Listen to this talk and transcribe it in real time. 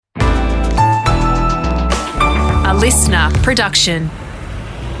listener production.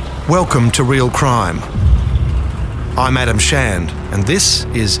 Welcome to Real Crime. I'm Adam Shand, and this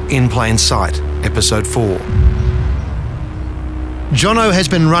is In Plain Sight, Episode 4. Jono has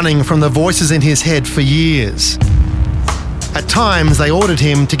been running from the voices in his head for years. At times, they ordered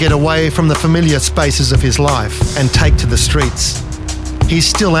him to get away from the familiar spaces of his life and take to the streets. He's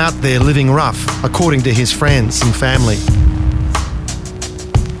still out there living rough, according to his friends and family.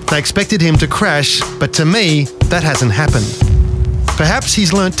 They expected him to crash, but to me, that hasn't happened. Perhaps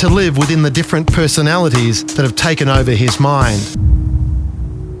he's learnt to live within the different personalities that have taken over his mind.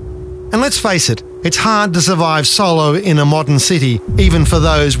 And let's face it, it's hard to survive solo in a modern city, even for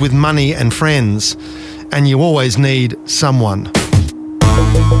those with money and friends. And you always need someone.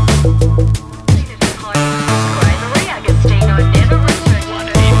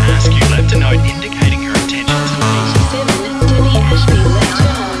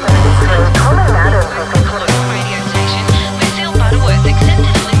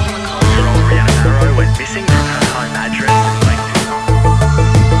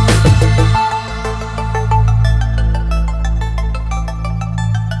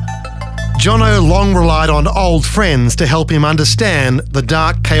 Jono long relied on old friends to help him understand the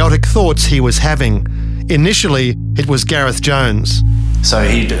dark, chaotic thoughts he was having. Initially, it was Gareth Jones. So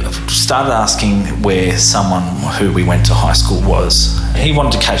he started asking where someone who we went to high school was. He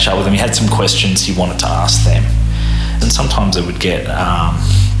wanted to catch up with them. He had some questions he wanted to ask them. And sometimes it would get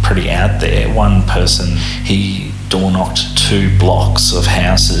pretty out there. One person, he door-knocked 2 blocks of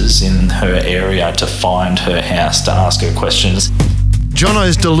houses in her area to find her house to ask her questions.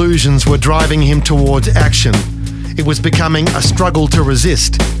 Jono's delusions were driving him towards action. It was becoming a struggle to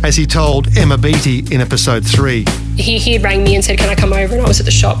resist, as he told Emma Beattie in episode 3. He had rang me and said, can I come over? And I was at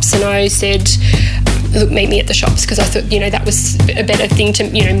the shops, and I said, look, meet me at the shops, because I thought, that was a better thing to,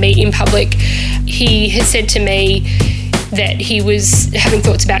 meet in public. He had said to me that he was having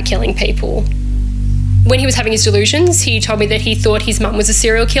thoughts about killing people. When he was having his delusions, he told me that he thought his mum was a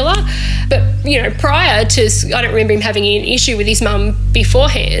serial killer. But, prior to, I don't remember him having an issue with his mum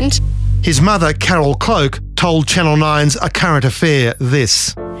beforehand. His mother, Carol Cloak, told Channel 9's A Current Affair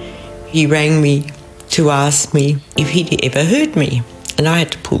this. He rang me to ask me if he'd ever hurt me. And I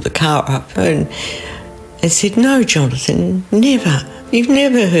had to pull the car up and said, no, Jonathan, never. You've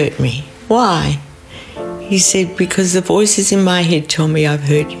never hurt me. Why? He said, because the voices in my head tell me I've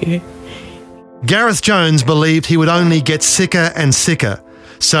hurt you. Gareth Jones believed he would only get sicker and sicker,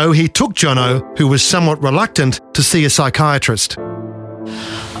 so he took Jono, who was somewhat reluctant, to see a psychiatrist.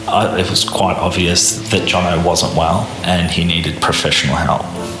 It was quite obvious that Jono wasn't well and he needed professional help.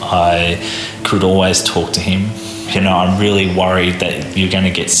 I could always talk to him. I'm really worried that you're going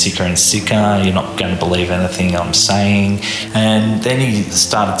to get sicker and sicker, you're not going to believe anything I'm saying. And then he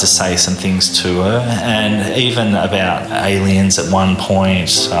started to say some things to her, and even about aliens at one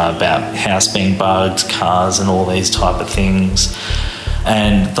point, about house being bugged, cars and all these type of things.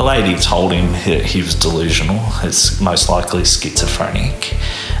 And the lady told him that he was delusional, it's most likely schizophrenic,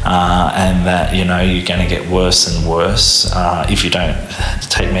 and that, you're going to get worse and worse if you don't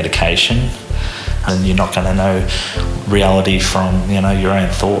take medication. And you're not going to know reality from, your own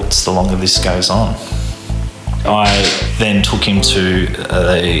thoughts the longer this goes on. I then took him to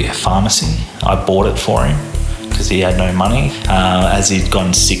a pharmacy. I bought it for him because he had no money. As he'd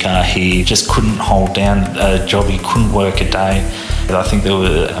gotten sicker, he just couldn't hold down a job. He couldn't work a day. I think there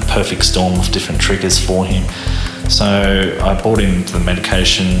was a perfect storm of different triggers for him. So I bought him the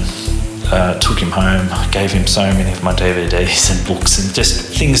medication, took him home, gave him so many of my DVDs and books and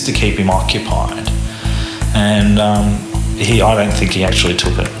just things to keep him occupied. And I don't think he actually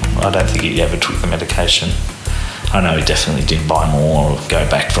took it. I don't think he ever took the medication. I know he definitely didn't buy more or go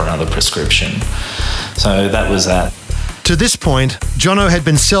back for another prescription. So that was that. To this point, Jono had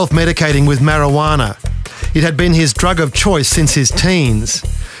been self-medicating with marijuana. It had been his drug of choice since his teens.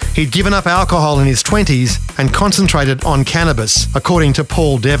 He'd given up alcohol in his 20s and concentrated on cannabis, according to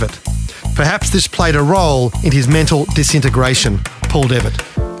Paul Devitt. Perhaps this played a role in his mental disintegration. Paul Devitt.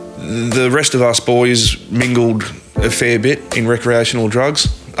 The rest of us boys mingled a fair bit in recreational drugs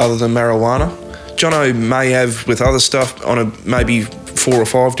other than marijuana. Jono may have with other stuff on maybe 4 or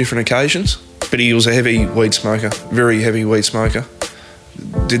 5 different occasions, but he was a heavy weed smoker, very heavy weed smoker.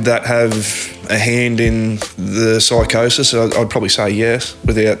 Did that have a hand in the psychosis? I'd probably say yes,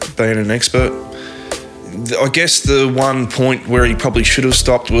 without being an expert. I guess the one point where he probably should have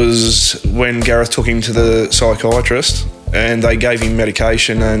stopped was when Gareth took him to the psychiatrist and they gave him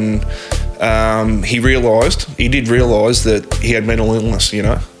medication, and he did realise that he had mental illness,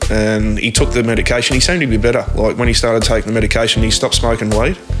 and he took the medication. He seemed to be better. Like when he started taking the medication, he stopped smoking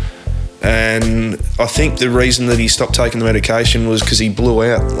weed. And I think the reason that he stopped taking the medication was because he blew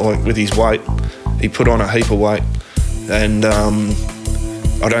out, like, with his weight. He put on a heap of weight. And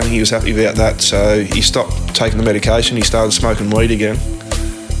I don't think he was happy about that. So he stopped taking the medication. He started smoking weed again.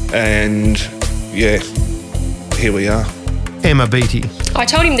 And, yeah, here we are. Emma Beattie. I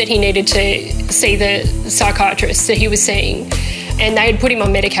told him that he needed to see the psychiatrist that he was seeing, and they had put him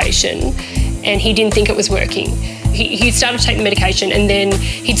on medication, and he didn't think it was working. He started to take the medication and then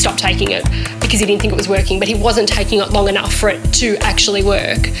he'd stop taking it because he didn't think it was working, but he wasn't taking it long enough for it to actually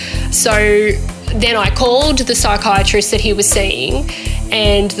work. So then I called the psychiatrist that he was seeing,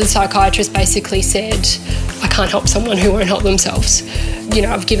 and the psychiatrist basically said, I can't help someone who won't help themselves. You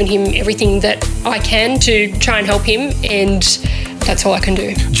know, I've given him everything that I can to try and help him, and that's all I can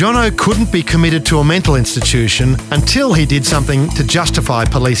do. Jono couldn't be committed to a mental institution until he did something to justify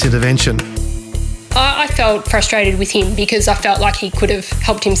police intervention. I felt frustrated with him because I felt like he could have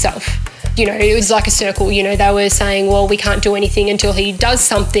helped himself. You know, it was like a circle. You know, they were saying, well, we can't do anything until he does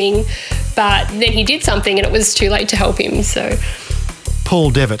something, but then he did something and it was too late to help him, so... Paul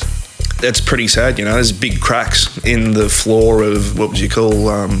Devitt. That's pretty sad, you know. There's big cracks in the floor of what would you call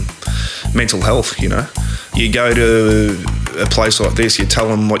mental health, you know. You go to a place like this, you tell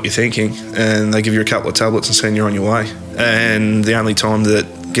them what you're thinking, and they give you a couple of tablets and send you on your way. And the only time that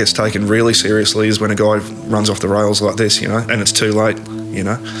gets taken really seriously is when a guy runs off the rails like this, you know, and it's too late, you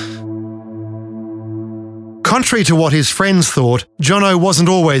know. Contrary to what his friends thought, Jono wasn't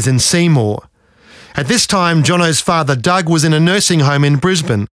always in Seymour. At this time, Jono's father, Doug, was in a nursing home in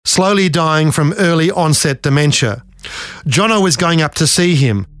Brisbane, slowly dying from early onset dementia. Jono was going up to see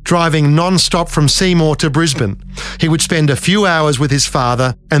him, driving non-stop from Seymour to Brisbane. He would spend a few hours with his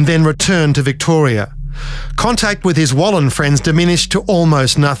father and then return to Victoria. Contact with his Wallen friends diminished to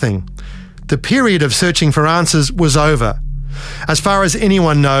almost nothing. The period of searching for answers was over. As far as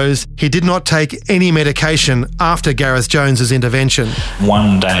anyone knows, he did not take any medication after Gareth Jones's intervention.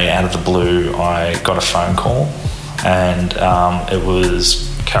 One day out of the blue, I got a phone call, and it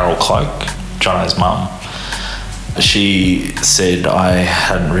was Carol Cloak, Jono's mum. She said I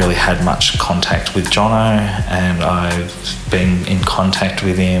hadn't really had much contact with Jono, and I've been in contact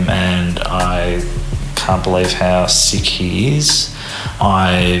with him, and I can't believe how sick he is.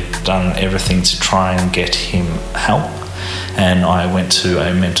 I've done everything to try and get him help. And I went to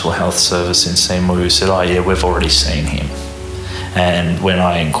a mental health service in Seymour who said, oh yeah, we've already seen him. And when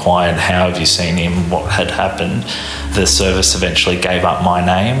I inquired, how have you seen him, what had happened, the service eventually gave up my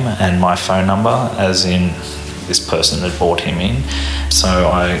name and my phone number, as in this person had brought him in. So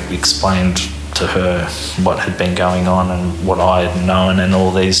I explained to her what had been going on and what I had known and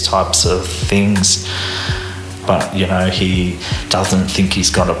all these types of things. But, you know, he doesn't think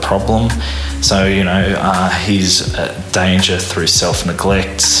he's got a problem. So, you know, he's a danger through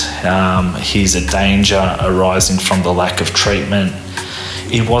self-neglect. He's a danger arising from the lack of treatment.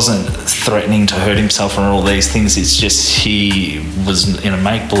 He wasn't threatening to hurt himself and all these things. It's just he was in a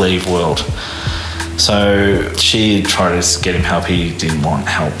make-believe world. So she tried to get him help. He didn't want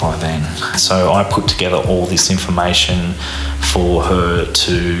help by then. So I put together all this information for her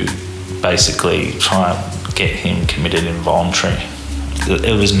to basically try and get him committed involuntary.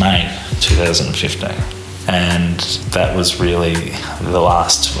 It was May 2015, and that was really the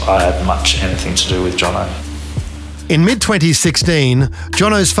last I had much anything to do with Jono. In mid-2016,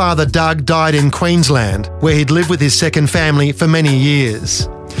 Jono's father Doug died in Queensland, where he'd lived with his second family for many years.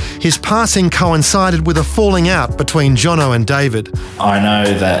 His passing coincided with a falling out between Jono and David. I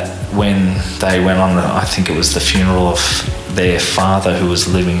know that when they went on, I think it was the funeral of their father, who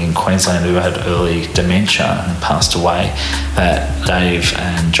was living in Queensland, who had early dementia and passed away, that Dave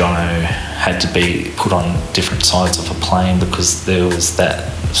and Jono had to be put on different sides of a plane because there was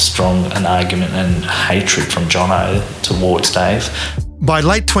that strong an argument and hatred from Jono towards Dave. By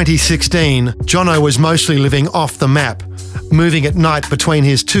late 2016, Jono was mostly living off the map, moving at night between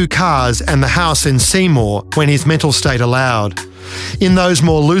his 2 cars and the house in Seymour when his mental state allowed. In those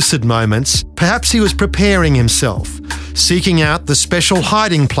more lucid moments, perhaps he was preparing himself, seeking out the special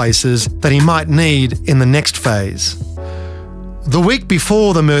hiding places that he might need in the next phase. The week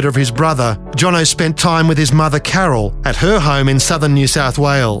before the murder of his brother, Jono spent time with his mother Carol at her home in southern New South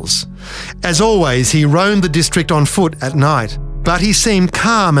Wales. As always, he roamed the district on foot at night, but he seemed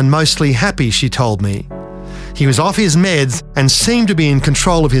calm and mostly happy, she told me. He was off his meds and seemed to be in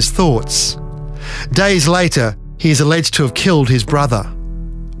control of his thoughts. Days later, he is alleged to have killed his brother.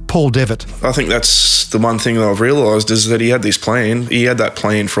 Paul Devitt. I think that's the one thing that I've realised is that he had this plan. He had that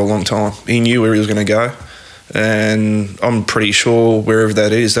plan for a long time. He knew where he was going to go. And I'm pretty sure wherever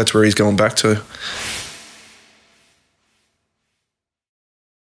that is, that's where he's going back to.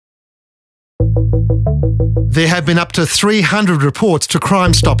 There have been up to 300 reports to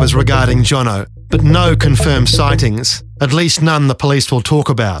Crime Stoppers regarding Jono, but no confirmed sightings, at least none the police will talk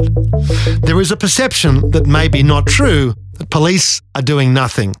about. There is a perception that may be not true, that police are doing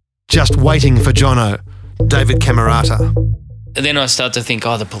nothing, just waiting for Jono. David Camerata. Then I start to think,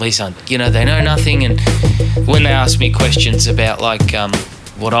 the police aren't, they know nothing. And when they ask me questions about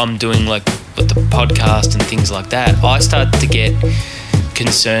what I'm doing, like with the podcast and things like that, I start to get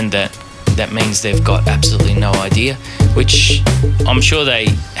concerned that means they've got absolutely no idea, which I'm sure they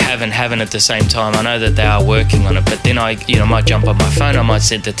haven't at the same time. I know that they are working on it, but then I might jump on my phone, I might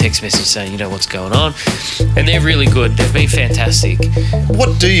send a text message saying, what's going on. And they're really good. They've been fantastic.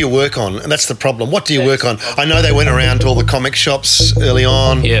 What do you work on? And that's the problem. What do you work on? I know they went around to all the comic shops early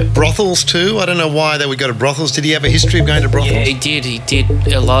on. Yeah. Brothels too? I don't know why they would go to brothels. Did he have a history of going to brothels? Yeah, he did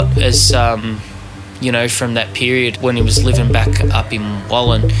a lot as... from that period when he was living back up in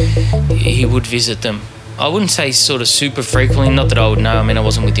Wallen, he would visit them. I wouldn't say sort of super frequently, not that I would know. I mean, I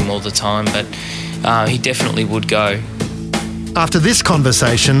wasn't with him all the time, but he definitely would go. After this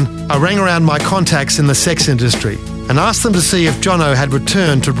conversation, I rang around my contacts in the sex industry and asked them to see if Jono had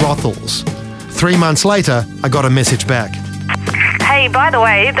returned to brothels. 3 months later, I got a message back. Hey, by the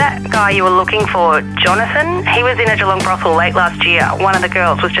way, that guy you were looking for, Jonathan, he was in a Geelong brothel late last year. One of the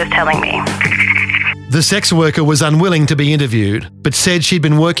girls was just telling me. The sex worker was unwilling to be interviewed, but said she'd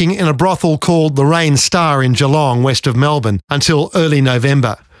been working in a brothel called the Rain Star in Geelong, west of Melbourne, until early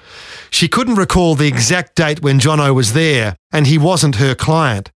November. She couldn't recall the exact date when Jono was there, and he wasn't her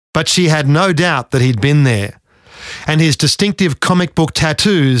client, but she had no doubt that he'd been there. And his distinctive comic book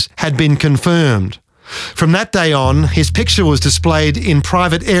tattoos had been confirmed. From that day on, his picture was displayed in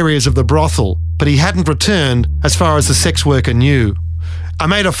private areas of the brothel, but he hadn't returned as far as the sex worker knew. I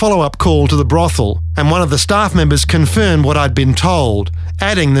made a follow-up call to the brothel, and one of the staff members confirmed what I'd been told,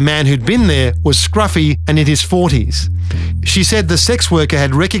 adding the man who'd been there was scruffy and in his 40s. She said the sex worker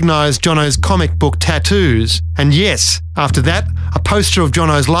had recognised Jono's comic book tattoos, and yes, after that, a poster of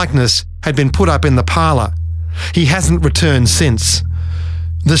Jono's likeness had been put up in the parlour. He hasn't returned since.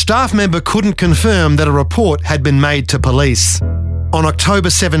 The staff member couldn't confirm that a report had been made to police. On October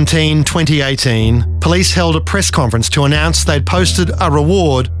 17, 2018, police held a press conference to announce they'd posted a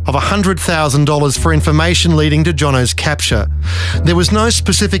reward of $100,000 for information leading to Jono's capture. There was no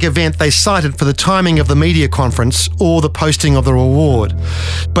specific event they cited for the timing of the media conference or the posting of the reward,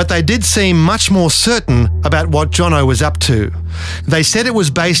 but they did seem much more certain about what Jono was up to. They said it was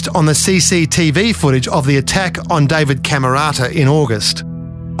based on the CCTV footage of the attack on David Camerata in August.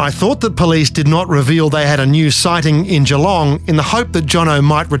 I thought that police did not reveal they had a new sighting in Geelong in the hope that Jono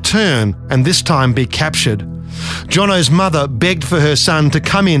might return and this time be captured. Jono's mother begged for her son to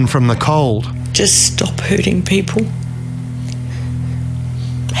come in from the cold. Just stop hurting people.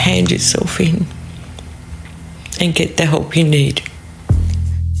 Hand yourself in and get the help you need.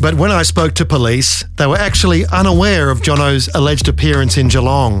 But when I spoke to police, they were actually unaware of Jono's alleged appearance in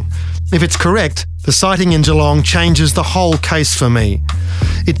Geelong. If it's correct, the sighting in Geelong changes the whole case for me.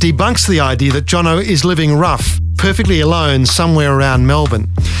 It debunks the idea that Jono is living rough, perfectly alone somewhere around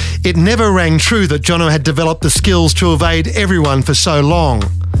Melbourne. It never rang true that Jono had developed the skills to evade everyone for so long.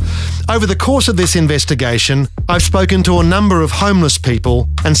 Over the course of this investigation, I've spoken to a number of homeless people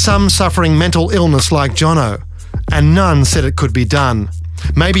and some suffering mental illness like Jono, and none said it could be done.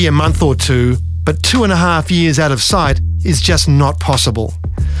 Maybe a month or two, but 2.5 years out of sight is just not possible.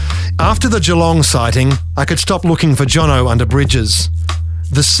 After the Geelong sighting, I could stop looking for Jono under bridges.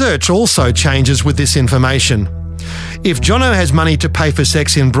 The search also changes with this information. If Jono has money to pay for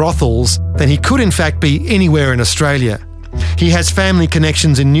sex in brothels, then he could in fact be anywhere in Australia. He has family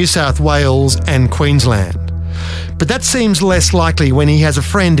connections in New South Wales and Queensland. But that seems less likely when he has a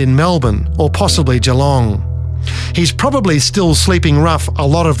friend in Melbourne or possibly Geelong. He's probably still sleeping rough a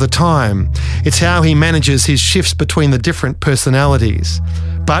lot of the time. It's how he manages his shifts between the different personalities.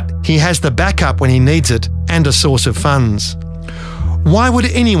 But he has the backup when he needs it and a source of funds. Why would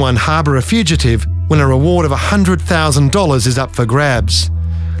anyone harbour a fugitive when a reward of $100,000 is up for grabs?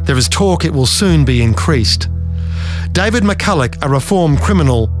 There is talk it will soon be increased. David McCulloch, a reformed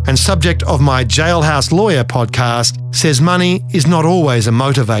criminal and subject of my Jailhouse Lawyer podcast, says money is not always a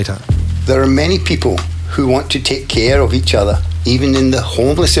motivator. There are many people who want to take care of each other, even in the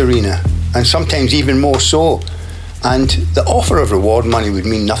homeless arena, and sometimes even more so. And the offer of reward money would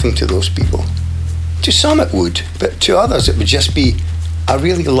mean nothing to those people. To some it would, but to others it would just be, I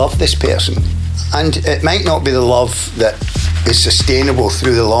really love this person. And it might not be the love that is sustainable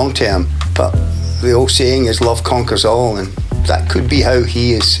through the long term, but the old saying is love conquers all, and that could be how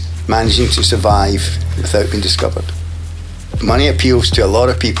he is managing to survive without being discovered. money appeals to a lot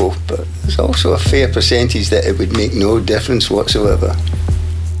of people, but there's also a fair percentage that it would make no difference whatsoever.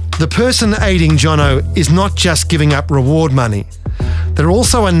 The person aiding Jono is not just giving up reward money. They're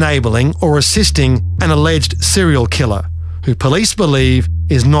also enabling or assisting an alleged serial killer, who police believe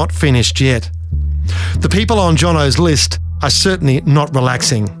is not finished yet. The people on Jono's list are certainly not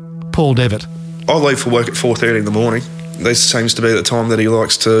relaxing. Paul Devitt. I leave for work at 4:30 in the morning. This seems to be the time that he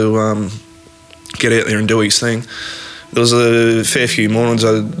likes to get out there and do his thing. There was a fair few mornings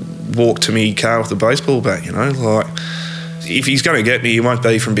I'd walk to me car with a baseball bat, you know, like, if he's going to get me, he won't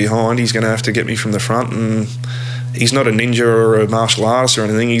be from behind, he's going to have to get me from the front, and he's not a ninja or a martial artist or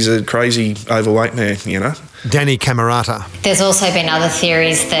anything, he's a crazy overweight man, you know. Danny Camerata. There's also been other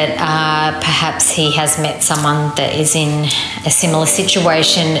theories that perhaps he has met someone that is in a similar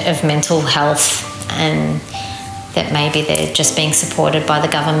situation of mental health, and that maybe they're just being supported by the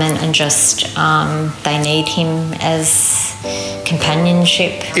government and just they need him as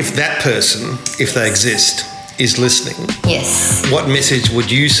companionship. If that person, if they exist, is listening, yes, what message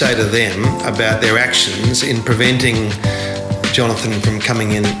would you say to them about their actions in preventing Jonathan from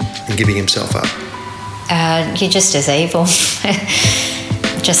coming in and giving himself up? You're just as evil.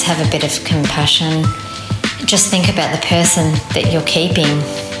 Just have a bit of compassion. Just think about the person that you're keeping.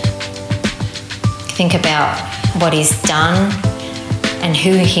 Think about what he's done and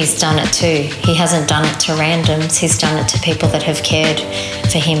who he's done it to. He hasn't done it to randoms. He's done it to people that have cared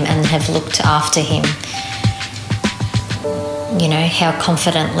for him and have looked after him. You know, how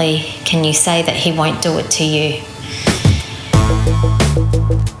confidently can you say that he won't do it to you?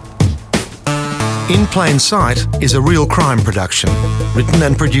 In Plain Sight is a Real Crime production, written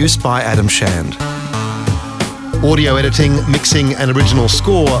and produced by Adam Shand. Audio editing, mixing and original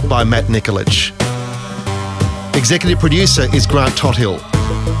score by Matt Nikolic. Executive producer is Grant Tothill.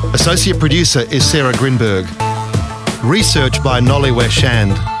 Associate producer is Sarah Grinberg. Research by Nolly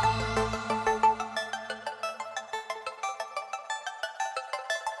Weshand.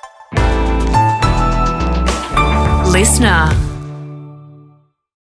 Listener.